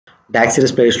Docs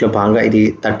series ప్లేలిస్ట్లో భాగంగా ఇది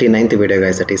 39th video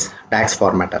guys. That is docs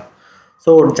ఫార్మాటర్.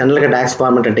 So జనరల్గా డాక్స్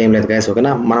ఫార్మాట్ అంటే ఏం లేదు గైస్,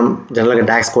 ఓకేనా. మనం జనరల్గా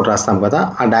డాక్స్ కోడ్ రాస్తాం కదా,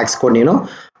 ఆ డాక్స్ కోడ్ నేను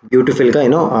బ్యూటిఫుల్గా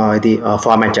ఇది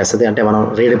ఫార్మాట్ చేస్తుంది. అంటే మనం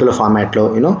రీడబుల్ ఫార్మాట్లో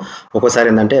ఒక్కోసారి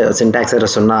ఏంటంటే సింటాక్స్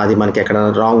ఎర్రర్స్ ఉన్నా, అది మనకి ఎక్కడ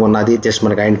రాంగ్ ఉన్నది జస్ట్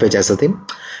మనకి ఐడెంటిఫై చేస్తుంది,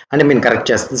 అంటే మీరు కరెక్ట్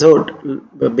చేస్తుంది. So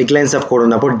big lines of code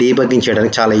ఉన్నప్పుడు డీబగ్గింగ్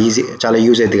చేయడానికి చాలా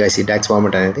యూజ్ అవుతుంది గైస్ ఈ డాక్స్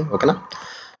ఫార్మాట్ అనేది, ఓకేనా.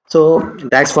 So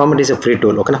docs format is a free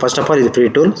tool, ఓకేనా. ఫస్ట్ ఆఫ్ ఆల్ ఇది ఫ్రీ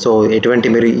టూల్. సో ఎటువంటి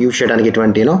మీరు యూజ్ చేయడానికి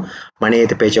ఎటువంటి మనీ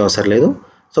అయితే పే చేయవసరం లేదు.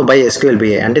 సో బై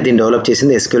SQLBA, అంటే దీన్ని డెవలప్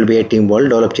చేసింది SQLBA టీమ్ వాళ్ళు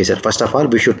డెవలప్ చేశారు. First of all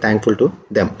we should thankful to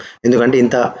them. ఎందుకంటే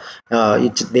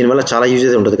దీనివల్ల చాలా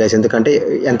యూజెస్ ఉంటుంది గైస్. ఎందుకంటే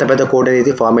ఎంత పెద్ద కోడ్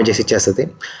అనేది ఫార్మాట్ చేసి ఇచ్చేస్తుంది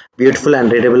బ్యూటిఫుల్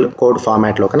అండ్ రీడబుల్ కోడ్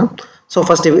ఫార్మాట్లో, ఓకేనా. సో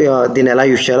ఫస్ట్ దీన్ని ఎలా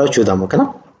యూజ్ చేయాలో చూద్దాం, ఓకేనా.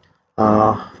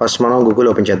 ఫస్ట్ మనం గూగుల్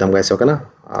ఓపెన్ చేద్దాం గైస్, ఓకేనా.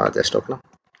 జస్ట్ ఓకేనా,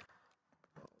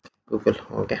 Google,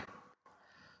 okay.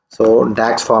 So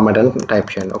docs format అని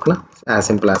టైప్ చేయండి, ఓకేనా. As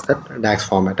simple as that, docs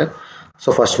ఫార్మాటర్.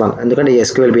 So first one, ఎందుకంటే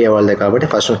SQLBA వాళ్ళదే కాబట్టి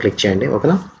ఫస్ట్ వన్ క్లిక్ చేయండి,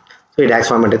 ఓకేనా. సో ఈ డాక్స్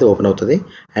ఫార్మాట్ అయితే ఓపెన్ అవుతుంది.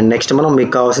 అండ్ నెక్స్ట్ మనం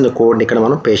మీకు కావాల్సిన కోడ్ని ఇక్కడ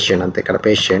మనం పేస్ట్ చేయండి, అంతే. ఇక్కడ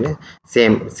పేస్ట్ చేయండి.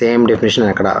 సేమ్ డెఫినేషన్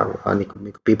అక్కడ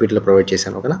మీకు PPTలో ప్రొవైడ్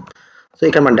చేశాను, ఓకేనా. సో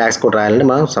ఇక్కడ మనం డాక్స్ కోడ్ రాయాలంటే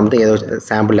మనం సంథింగ్ ఏదో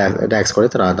శాంపుల్ డాక్స్ కోడ్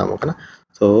అయితే రాద్దాం, ఓకేనా.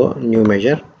 So new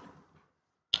measure,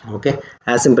 okay.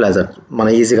 As simple as that,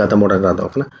 మనం ఈజీగా అర్థమవడానికి రాద్దాం,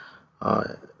 ఓకేనా.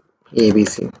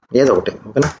 ABC ఏదో ఒకటి,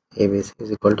 ఓకేనా. ABC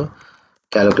is equal to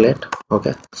calculate,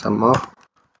 okay, some of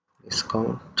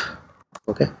discount,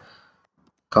 okay,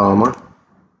 comma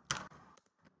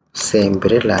same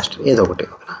period last, ఏదో ఒకటి,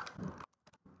 ఓకేనా.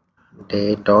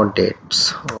 Dates,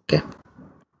 okay.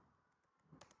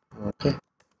 ఓకే,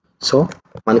 సో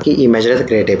మనకి ఈ మెజర్ అయితే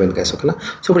క్రియేట్ అయిపోయింది కదా, ఓకేనా.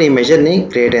 సో ఇప్పుడు ఈ మెజర్ని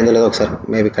క్రియేట్ అయిందో లేదో ఒకసారి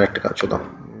మేబీ కరెక్ట్గా చూద్దాం.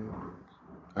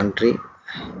 Country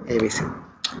ABC.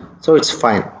 So it's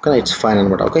fine, ఓకేనా. ఇట్స్ ఫైన్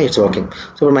అనమాట, ఓకే. It's working.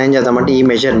 సో ఇప్పుడు మనం ఏం చేద్దామంటే ఈ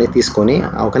మెజర్ని తీసుకొని,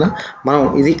 ఓకేనా, మనం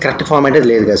ఇది కరెక్ట్ ఫార్మాట్ అయితే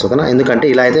లేదు గైస్, ఓకేనా. ఎందుకంటే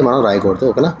ఇలా అయితే మనం రాయకూడదు,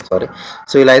 ఓకేనా. సారీ.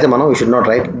 సో ఇలా అయితే మనం you should not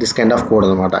right this kind of code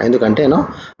అనమాట. ఎందుకంటే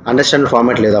అండర్స్టాండ్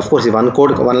ఫార్మాట్ లేదు. అఫ్ కోర్స్ ఈ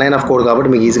వన్ లైన్ ఆఫ్ కోడ్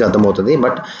కాబట్టి మీకు ఈజీగా అర్థమవుతుంది.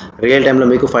 బట్ రియల్ టైంలో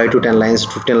మీకు 5 to 10 lines,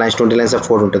 15 lines, 20 lines of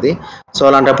code ఉంటుంది. సో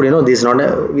అలాంటప్పుడు this not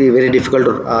very difficult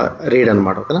to read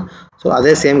అనమాట, ఓకేనా. సో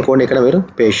అదే సేమ్ కోడ్ ఇక్కడ మీరు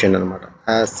పేస్ట్ చేయండి అనమాట,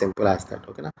 యాజ్ సింపుల్ యాజ్ దట్,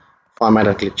 ఓకేనా. ఫార్మాట్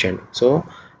అని క్లిక్ చేయండి. సో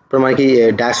ఇప్పుడు మనకి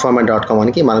daxformat.com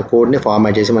మనకి మన కోడ్ని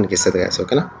ఫార్మాట్ చేసి మనకి ఇస్తుంది గైస్,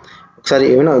 ఓకేనా. ఒకసారి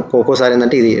ఒక్కోసారి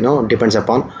ఏంటంటే ఇది డిపెండ్స్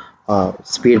అపాన్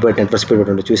స్పీడ్ బట్టి, నెట్వర్క్ స్పీడ్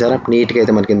బట్టి ఉంటుంది. చూసారా నీట్గా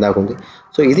అయితే మనకి ఇందాక ఉంది.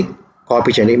 సో ఇది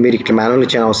కాపీ చేయండి. మీరు ఇట్లా మాన్యువల్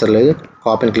ఇచ్చిన అవసరం లేదు,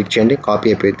 కాపీని క్లిక్ చేయండి, కాపీ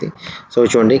అయిపోయింది. సో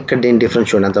చూడండి ఇక్కడ దీని డిఫరెన్స్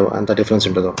చూడండి, అంత డిఫరెన్స్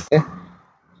ఉంటుందో, ఓకే.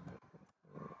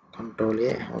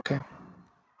 Ctrl+A, okay.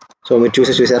 సో మీరు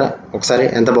చూసారా ఒకసారి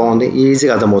ఎంత బాగుంది,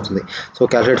 ఈజీగా అర్థమవుతుంది. సో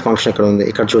క్యాల్కులేట్ ఫంక్షన్ ఇక్కడ ఉంది,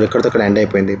 ఇక్కడ చూడు, ఎక్కడితో ఇక్కడ ఎండ్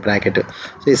అయిపోయింది బ్రాకెట్.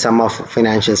 సో ఈ some of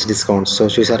financials discounts. So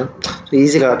చూసారా, సో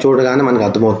ఈజీగా చూడగానే మనకు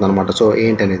అర్థమవుతుంది అనమాట, సో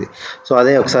ఏంటనేది. సో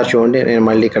అదే ఒకసారి చూడండి, నేను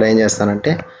మళ్ళీ ఇక్కడ ఏం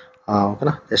చేస్తానంటే,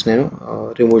 ఓకేనా, జస్ట్ నేను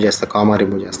రిమూవ్ చేస్తాను, కామా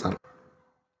రిమూవ్ చేస్తాను,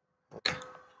 ఓకే.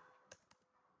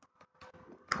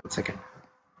 Second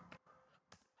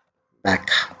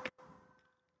back,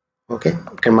 okay.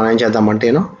 ఇక్కడ మనం ఏం చేద్దామంటే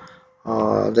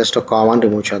జస్ట్ ఒక కామాని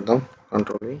రిమూవ్ చేద్దాం,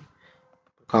 Ctrl+V,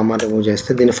 కామా రిమూవ్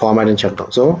చేస్తే దీన్ని ఫార్మాట్ అని చెప్తాం.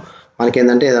 సో మనకి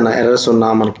ఏంటంటే ఏదైనా ఎర్రర్స్ ఉన్నా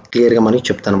మనకి క్లియర్గా మనకి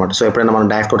చెప్తాను అనమాట. సో ఎప్పుడైనా మనం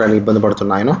డాక్స్ కోడ్ ఇబ్బంది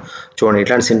పడుతున్నాయో చూడండి,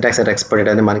 ఇట్లాంటి సింటాక్స్ ఎక్స్పర్ట్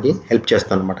అనేది మనకి హెల్ప్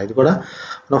చేస్తాను అనమాట. ఇది కూడా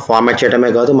ఫార్మాట్ చేయడమే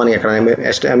కాదు, మనకి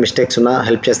ఎక్కడ మిస్టేక్స్ ఉన్నా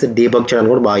హెల్ప్ చేస్తే డీబగ్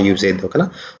చేయడానికి కూడా బాగా యూజ్ అయ్యింది, ఓకేనా.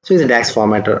 సో ఇది డాక్స్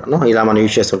ఫార్మాటర్ ఇలా మనం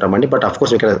యూజ్ చేస్తుంటామండి. బట్ ఆఫ్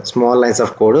కోర్స్ ఇక్కడ small lines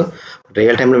of code,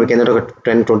 real టైంలో మీకు ఏంటంటే ఒక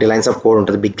 10-20 lines ఆఫ్ కోడ్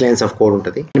ఉంటుంది, బిగ్ లైన్స్ ఆఫ్ కోడ్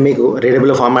ఉంటుంది. మీకు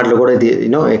రీడబుల్ ఫార్మాట్లో కూడా ఇది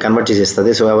కన్వర్ట్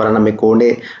చేసేస్తుంది. సో ఎవరైనా మీ కోడ్ని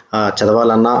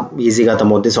చదవాలన్నా ఈజీగా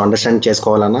అర్థమవుతుంది. సో అండర్స్టాండ్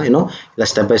చేసుకోవాలన్నా ఇలా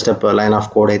step by step line of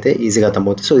code అయితే ఈజీగా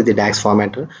అర్థమవుతుంది. సో ఇది డాక్స్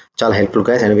ఫార్మాట్ చాలా helpful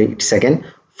guys. And it's second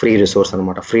free resource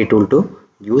అనమాట, free tool to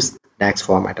use docs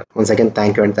ఫార్మాటర్. Once again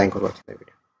thank you and thank for watching the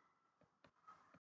video.